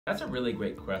That's a really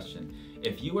great question.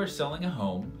 If you are selling a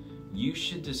home, you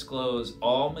should disclose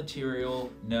all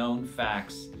material known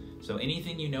facts. So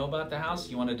anything you know about the house,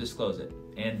 you want to disclose it.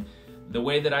 And the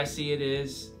way that I see it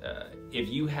is, if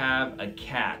you have a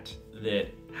cat that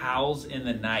howls in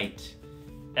the night,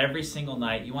 every single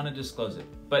night, you want to disclose it.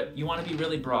 But you want to be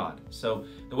really broad. So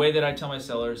the way that I tell my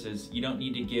sellers is you don't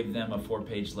need to give them a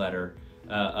 4-page letter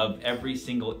of every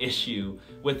single issue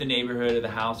with the neighborhood or the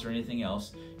house or anything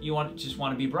else. You just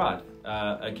want to be broad.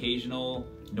 Occasional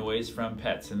noise from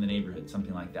pets in the neighborhood,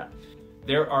 something like that.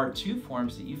 There are 2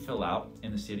 forms that you fill out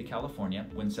in the state of California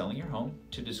when selling your home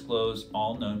to disclose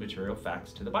all known material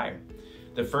facts to the buyer.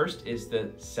 The first is the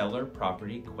Seller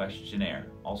Property Questionnaire,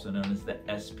 also known as the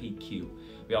SPQ.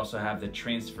 We also have the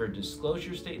Transfer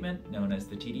Disclosure Statement, known as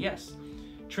the TDS.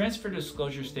 Transfer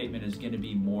Disclosure Statement is going to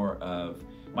be more of,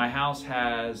 my house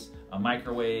has a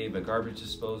microwave, a garbage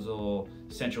disposal,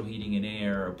 central heating and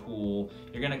air, a pool.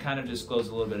 You're going to kind of disclose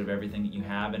a little bit of everything that you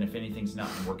have, and if anything's not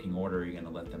in working order, you're going to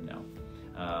let them know.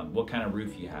 What kind of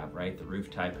roof you have, right? The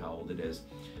roof type, how old it is.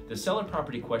 The Seller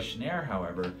Property Questionnaire,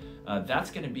 however,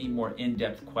 that's going to be more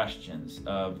in-depth questions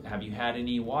of, have you had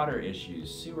any water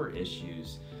issues, sewer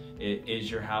issues?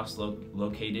 Is your house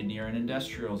located near an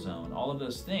industrial zone? All of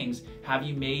those things. Have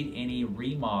you made any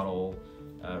remodel?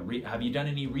 Have you done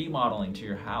any remodeling to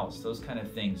your house? Those kind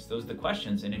of things. Those are the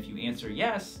questions. And if you answer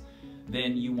yes,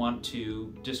 then you want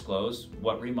to disclose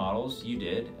what remodels you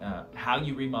did, how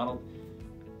you remodeled.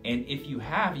 And if you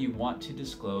have, you want to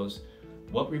disclose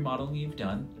what remodeling you've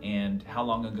done and how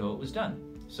long ago it was done.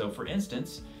 So for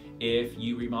instance, if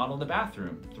you remodeled a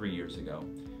bathroom 3 years ago,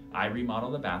 I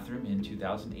remodeled the bathroom in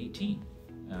 2018,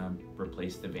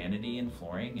 replaced the vanity and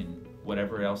flooring and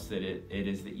whatever else that it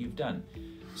is that you've done.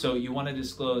 So you want to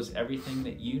disclose everything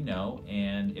that you know,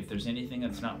 and if there's anything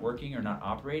that's not working or not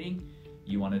operating,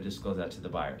 you want to disclose that to the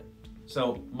buyer.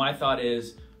 So my thought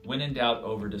is, when in doubt,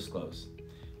 over disclose.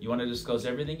 You want to disclose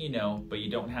everything you know, but you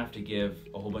don't have to give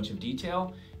a whole bunch of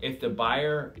detail. If the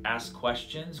buyer asks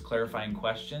questions, clarifying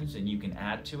questions, and you can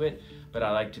add to it, but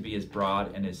I like to be as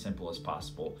broad and as simple as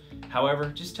possible. However,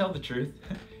 just tell the truth.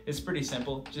 It's pretty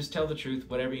simple. Just tell the truth.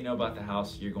 Whatever you know about the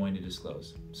house, you're going to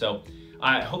disclose. So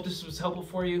I hope this was helpful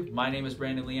for you. My name is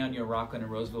Brandon Leon, your Rockland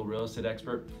and Roseville real estate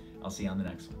expert. I'll see you on the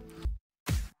next one.